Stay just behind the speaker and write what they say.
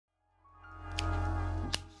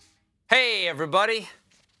Hey, everybody.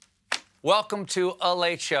 Welcome to A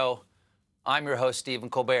Late Show. I'm your host,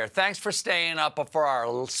 Stephen Colbert. Thanks for staying up for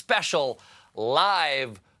our special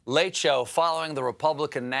live Late Show following the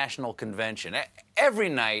Republican National Convention. Every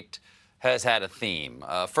night has had a theme.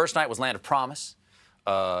 First night was Land of Promise.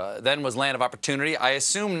 Then was Land of Opportunity. I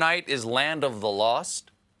assume night is Land of the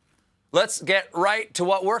Lost. Let's get right to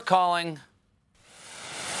what we're calling...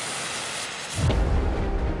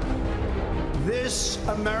 This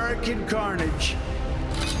American carnage.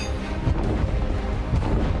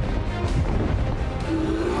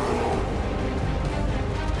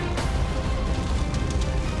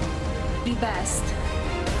 Be best.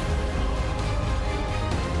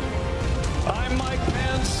 I'm Mike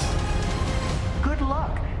Pence. Good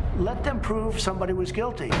luck. Let them prove somebody was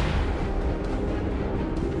guilty.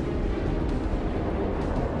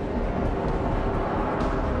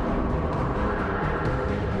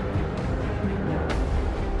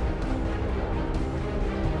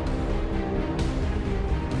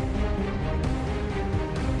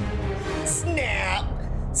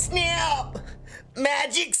 Snap!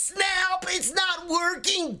 Magic snap! It's not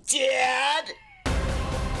working, Dad!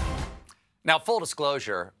 Now, full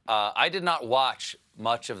disclosure, I did not watch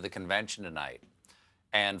much of the convention tonight.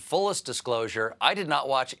 And fullest disclosure, I did not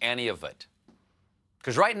watch any of it.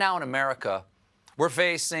 Because right now in America, we're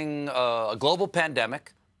facing a global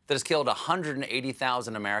pandemic that has killed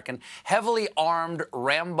 180,000 Americans. Heavily armed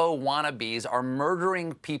Rambo wannabes are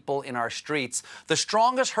murdering people in our streets. The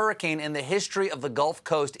strongest hurricane in the history of the Gulf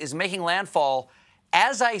Coast is making landfall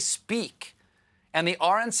as I speak. And the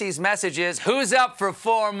RNC's message is, who's up for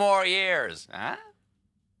 4 more years? Huh?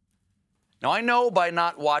 Now, I know by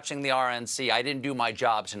not watching the RNC, I didn't do my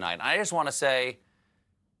job tonight. I just want to say,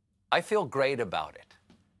 I feel great about it.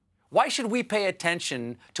 Why should we pay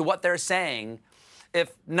attention to what they're saying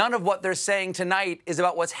if none of what they're saying tonight is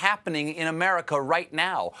about what's happening in America right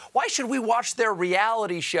now? Why should we watch their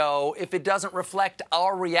reality show if it doesn't reflect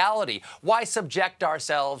our reality? Why subject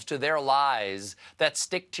ourselves to their lies that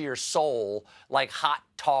stick to your soul like hot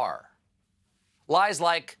tar? Lies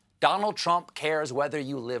like Donald Trump cares whether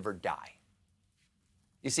you live or die.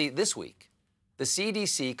 You see, this week, the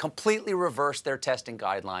CDC completely reversed their testing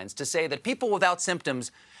guidelines to say that people without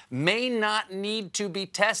symptoms may not need to be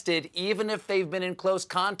tested even if they've been in close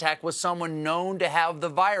contact with someone known to have the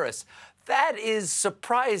virus. That is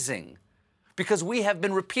surprising because we have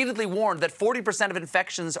been repeatedly warned that 40% of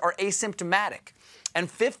infections are asymptomatic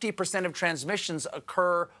and 50% of transmissions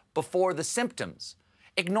occur before the symptoms.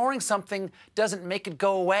 Ignoring something doesn't make it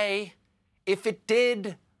go away. If it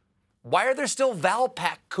did, why are there still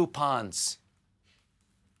Valpak coupons?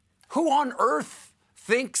 Who on earth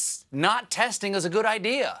thinks not testing is a good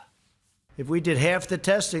idea? If we did half the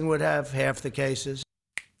testing, we'd have half the cases.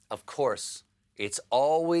 Of course, it's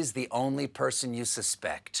always the only person you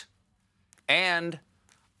suspect. And,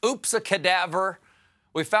 oops, a cadaver.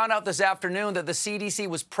 We found out this afternoon that the CDC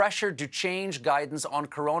was pressured to change guidance on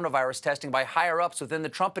coronavirus testing by higher-ups within the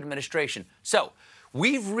Trump administration. So,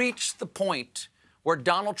 we've reached the point where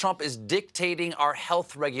Donald Trump is dictating our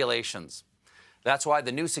health regulations. That's why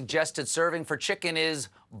the new suggested serving for chicken is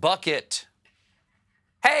bucket.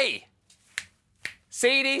 Hey,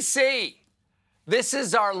 CDC, this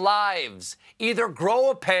is our lives. Either grow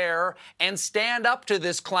a pair and stand up to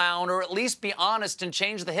this clown, or at least be honest and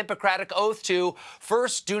change the Hippocratic oath to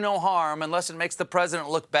first do no harm unless it makes the president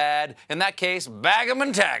look bad. In that case, bag 'em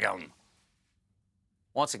and tag 'em.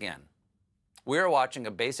 Once again, we are watching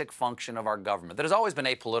a basic function of our government that has always been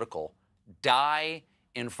apolitical die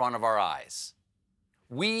in front of our eyes.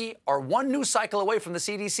 We are one news cycle away from the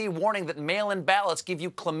CDC warning that mail-in ballots give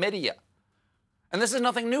you chlamydia. And this is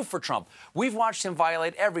nothing new for Trump. We've watched him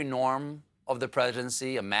violate every norm of the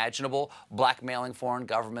presidency imaginable, blackmailing foreign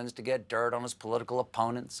governments to get dirt on his political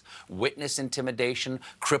opponents, witness intimidation,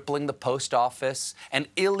 crippling the post office, and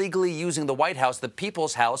illegally using the White House, the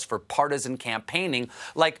People's House, for partisan campaigning,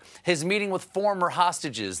 like his meeting with former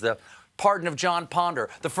hostages, the pardon of John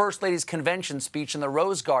Ponder, the First Lady's convention speech in the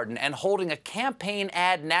Rose Garden, and holding a campaign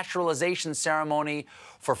ad naturalization ceremony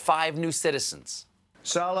for 5 new citizens.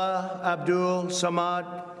 Salah Abdul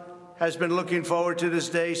Samad has been looking forward to this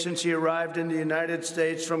day since he arrived in the United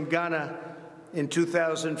States from Ghana in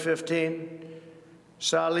 2015.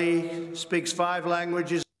 Salih speaks 5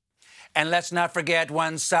 languages. And let's not forget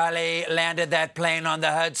when Salih landed that plane on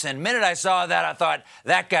the Hudson. The minute I saw that, I thought,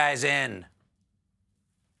 that guy's in.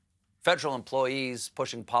 Federal employees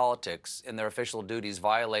pushing politics in their official duties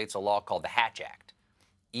violates a law called the Hatch Act.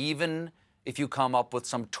 Even if you come up with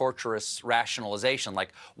some torturous rationalization,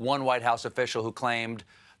 like one White House official who claimed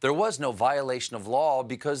There was no violation of law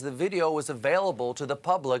because the video was available to the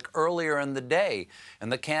public earlier in the day,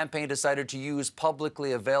 and the campaign decided to use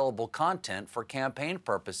publicly available content for campaign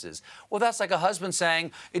purposes. Well, that's like a husband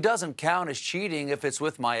saying, it doesn't count as cheating if it's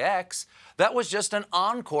with my ex. That was just an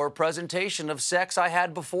encore presentation of sex I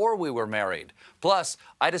had before we were married. Plus,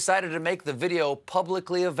 I decided to make the video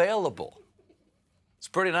publicly available. It's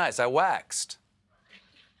pretty nice. I waxed.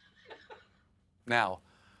 Now,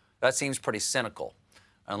 that seems pretty cynical,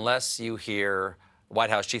 unless you hear White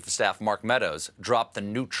House Chief of Staff Mark Meadows drop the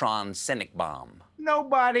neutron cynic bomb.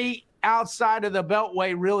 Nobody outside of the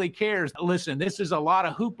Beltway really cares. Listen, this is a lot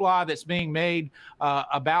of hoopla that's being made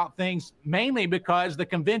about things, mainly because the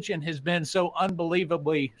convention has been so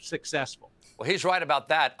unbelievably successful. Well, he's right about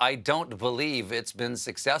that. I don't believe it's been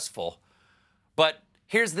successful. But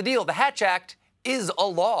here's the deal. The Hatch Act is a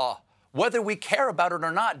law. Whether we care about it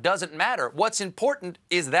or not doesn't matter. What's important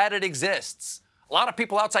is that it exists. A lot of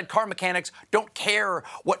people outside car mechanics don't care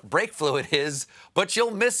what brake fluid is, but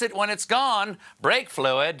you'll miss it when it's gone. Brake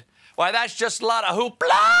fluid. Why, that's just a lot of hoopla!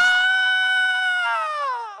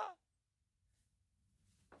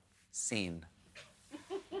 Scene.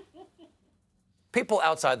 People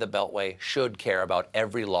outside the Beltway should care about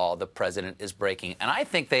every law the president is breaking, and I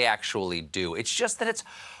think they actually do. It's just that it's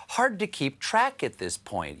hard to keep track at this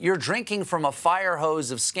point. You're drinking from a fire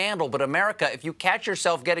hose of scandal, but America, if you catch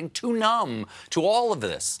yourself getting too numb to all of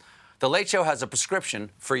this, The Late Show has a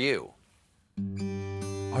prescription for you.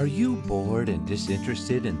 Are you bored and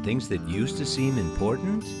disinterested in things that used to seem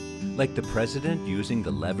important? Like the president using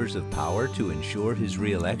the levers of power to ensure his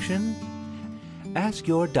re-election? Ask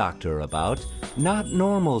your doctor about Not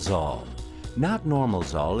Normalzol. Not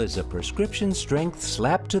Normalzol is a prescription-strength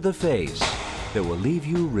slap to the face that will leave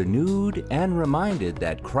you renewed and reminded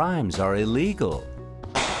that crimes are illegal.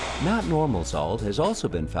 Not Normalzol has also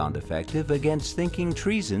been found effective against thinking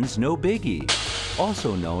treason's no biggie,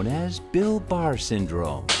 also known as Bill Barr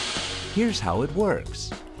syndrome. Here's how it works.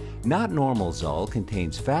 Not Normalzol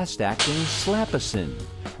contains fast-acting slapacin,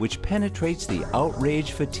 which penetrates the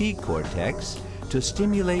outrage fatigue cortex to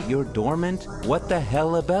stimulate your dormant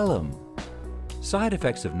what-the-hell-a-bellum. Side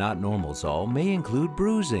effects of Not Normalzol may include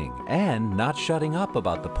bruising and not shutting up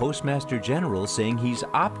about the Postmaster General saying he's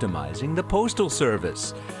optimizing the Postal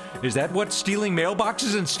Service. Is that what stealing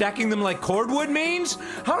mailboxes and stacking them like cordwood means?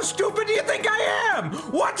 How stupid do you think I am?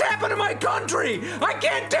 What's happened to my country? I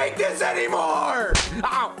can't take this anymore!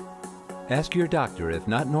 Ow! Ask your doctor if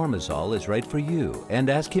Not Normazole is right for you, and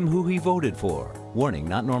ask him who he voted for. Warning,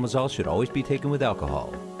 Not Normazole should always be taken with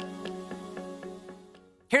alcohol.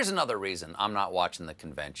 Here's another reason I'm not watching the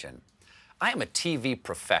convention. I am a TV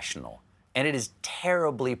professional, and it is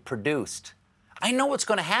terribly produced. I know what's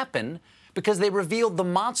going to happen because they revealed the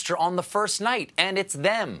monster on the first night, and it's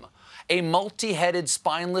them, a multi-headed,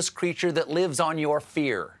 spineless creature that lives on your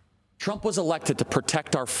fear. Trump was elected to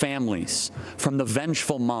protect our families from the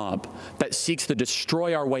vengeful mob that seeks to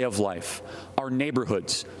destroy our way of life, our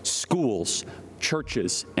neighborhoods, schools,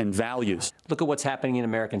 churches, and values. Look at what's happening in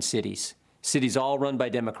American cities. Cities all run by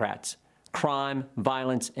Democrats. Crime,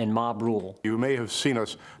 violence, and mob rule. You may have seen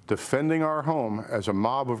us defending our home as a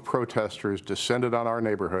mob of protesters descended on our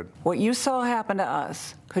neighborhood. What you saw happen to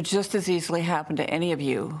us could just as easily happen to any of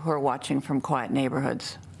you who are watching from quiet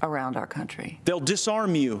neighborhoods around our country. They'll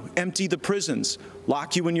disarm you, empty the prisons,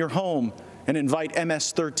 lock you in your home, and invite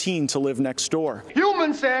MS-13 to live next door.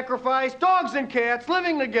 Human sacrifice, dogs and cats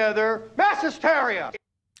living together, mass hysteria.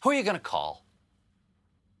 Who are you going to call?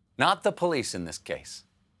 Not the police in this case.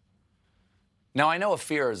 Now, I know a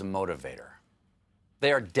fear is a motivator.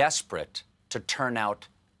 They are desperate to turn out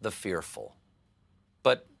the fearful.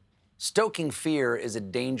 But stoking fear is a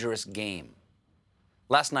dangerous game.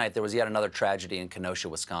 Last night, there was yet another tragedy in Kenosha,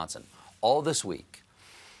 Wisconsin. All this week,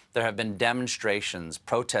 there have been demonstrations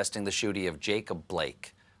protesting the shooting of Jacob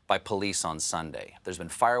Blake by police on Sunday. There's been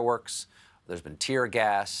fireworks, there's been tear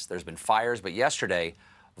gas, there's been fires, but yesterday,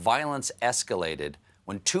 violence escalated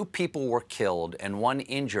when 2 people were killed and 1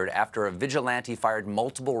 injured after a vigilante fired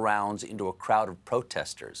multiple rounds into a crowd of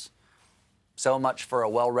protesters. So much for a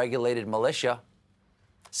well-regulated militia.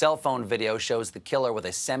 Cell phone video shows the killer with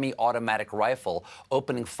a semi-automatic rifle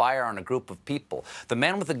opening fire on a group of people. The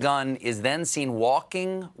man with the gun is then seen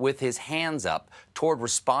walking with his hands up toward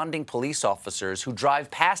responding police officers who drive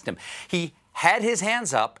past him. He had his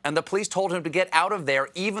hands up, and the police told him to get out of there,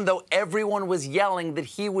 even though everyone was yelling that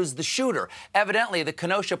he was the shooter. Evidently, the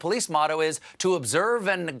Kenosha police motto is to observe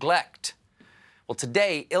and neglect. Well,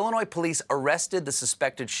 today, Illinois police arrested the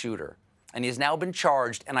suspected shooter, and he has now been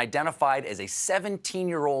charged and identified as a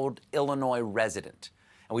 17-year-old Illinois resident.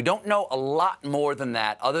 And we don't know a lot more than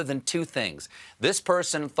that, other than two things. This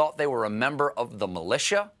person thought they were a member of the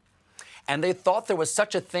militia, and they thought there was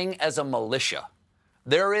such a thing as a militia.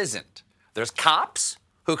 There isn't. There's cops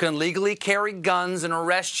who can legally carry guns and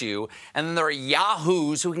arrest you, and then there are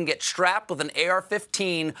yahoos who can get strapped with an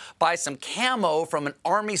AR-15, buy some camo from an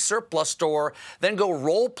army surplus store, then go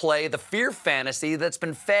role play the fear fantasy that's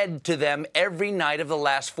been fed to them every night of the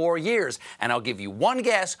last 4 years. And I'll give you one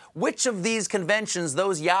guess which of these conventions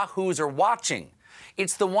those yahoos are watching.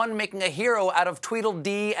 It's the one making a hero out of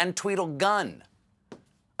Tweedledee and Tweedlegun.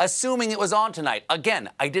 Assuming it was on tonight.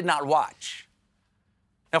 Again, I did not watch.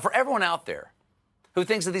 Now, for everyone out there who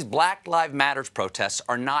thinks that these Black Lives Matter protests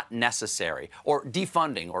are not necessary, or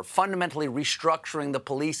defunding or fundamentally restructuring the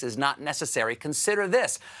police is not necessary, consider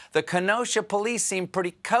this. The Kenosha police seem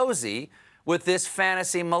pretty cozy with this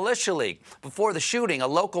fantasy militia league. Before the shooting, a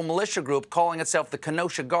local militia group calling itself the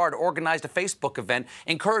Kenosha Guard organized a Facebook event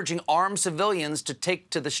encouraging armed civilians to take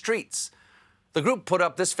to the streets. The group put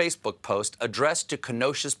up this Facebook post addressed to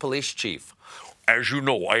Kenosha's police chief. As you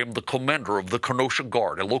know, I am the commander of the Kenosha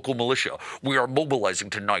Guard, a local militia. We are mobilizing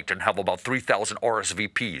tonight and have about 3,000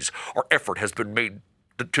 RSVPs. Our effort has been made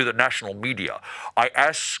to the national media. I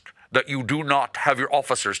ask that you do not have your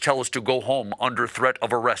officers tell us to go home under threat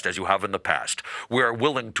of arrest as you have in the past. We are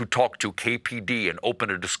willing to talk to KPD and open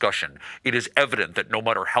a discussion. It is evident that no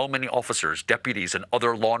matter how many officers, deputies, and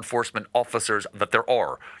other law enforcement officers that there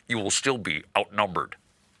are, you will still be outnumbered.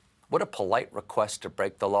 What a polite request to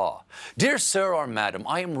break the law. Dear sir or madam,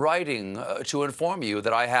 I am writing to inform you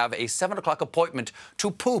that I have a 7 o'clock appointment to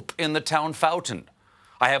poop in the town fountain.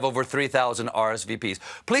 I have over 3,000 RSVPs.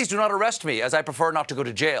 Please do not arrest me, as I prefer not to go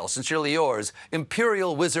to jail. Sincerely yours,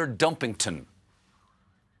 Imperial Wizard Dumpington.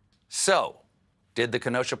 So, did the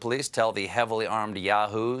Kenosha police tell the heavily armed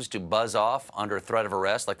yahoos to buzz off under threat of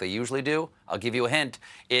arrest like they usually do? I'll give you a hint.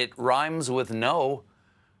 It rhymes with no.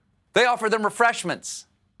 They offered them refreshments.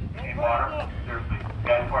 You need water? Seriously.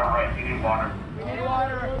 Guys who are right, you need water. We need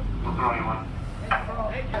water. We'll throw you one.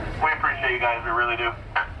 We appreciate you guys, we really do.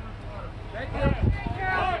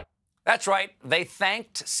 That's right. They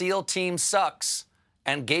thanked SEAL Team Sucks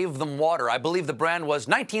and gave them water. I believe the brand was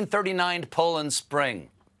 1939 Poland Spring.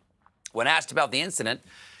 When asked about the incident,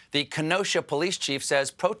 the Kenosha police chief says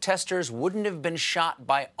protesters wouldn't have been shot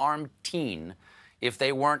by armed teen if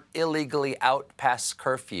they weren't illegally out past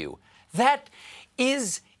curfew. That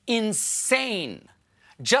is insane.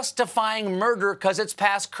 Justifying murder because it's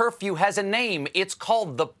past curfew has a name. It's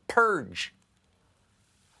called the Purge.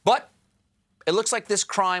 But it looks like this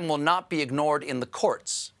crime will not be ignored in the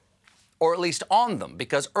courts, or at least on them,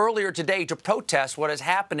 because earlier today, to protest what has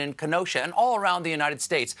happened in Kenosha and all around the United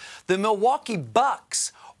States, the Milwaukee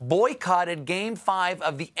Bucks boycotted Game 5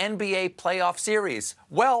 of the NBA playoff series.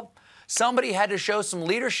 Well, somebody had to show some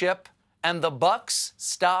leadership, and the Bucks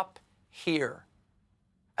stop here.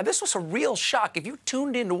 And this was a real shock. If you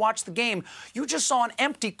tuned in to watch the game, you just saw an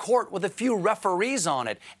empty court with a few referees on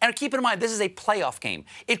it. And keep in mind, this is a playoff game.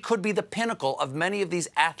 It could be the pinnacle of many of these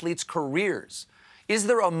athletes' careers. Is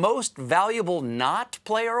there a most valuable not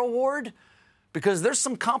player award? Because there's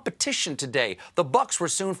some competition today. The Bucks were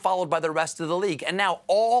soon followed by the rest of the league. And now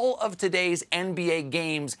all of today's NBA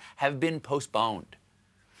games have been postponed.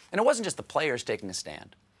 And it wasn't just the players taking a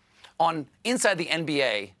stand. Inside the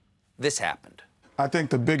NBA, this happened. I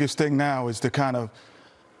think the biggest thing now is to kind of,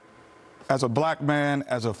 as a black man,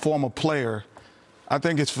 as a former player, I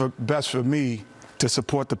think it's best for me to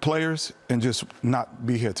support the players and just not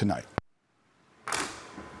be here tonight.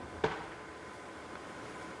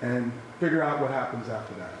 And figure out what happens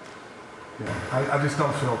after that. Yeah, I just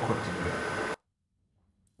don't feel equipped to do that.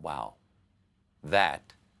 Wow.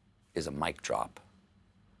 That is a mic drop.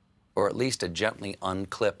 Or at least a gently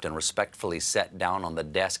unclipped and respectfully set down on the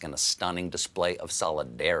desk in a stunning display of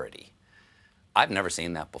solidarity. I've never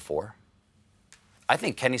seen that before. I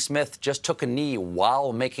think Kenny Smith just took a knee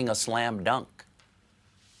while making a slam dunk.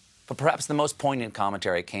 But perhaps the most poignant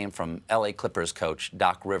commentary came from LA Clippers coach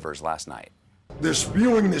Doc Rivers last night. They're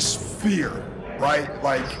spewing this fear, right?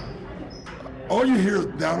 Like, all you hear is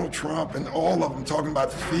Donald Trump and all of them talking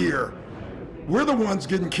about fear. We're the ones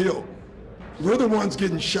getting killed. We're the ones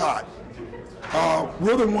getting shot.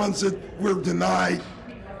 We're the ones that we're denied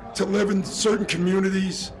to live in certain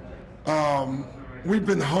communities. We've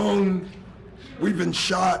been hung, we've been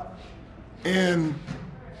shot, and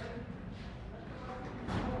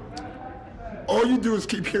all you do is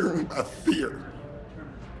keep hearing about fear.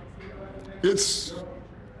 It's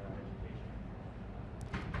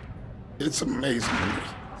amazing to me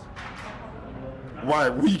why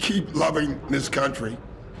we keep loving this country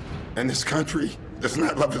and this country does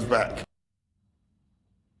not love us back.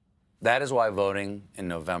 That is why voting in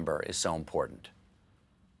November is so important.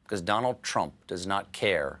 Because Donald Trump does not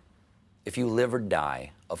care if you live or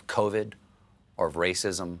die of COVID or of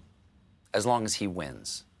racism, as long as he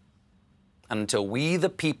wins. And until we, the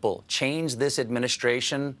people, change this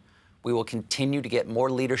administration, we will continue to get more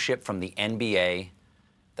leadership from the NBA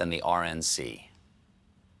than the RNC.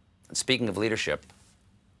 And speaking of leadership,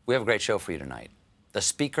 we have a great show for you tonight. The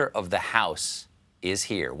Speaker of the House is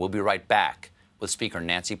here. We'll be right back with Speaker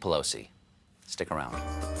Nancy Pelosi. Stick around.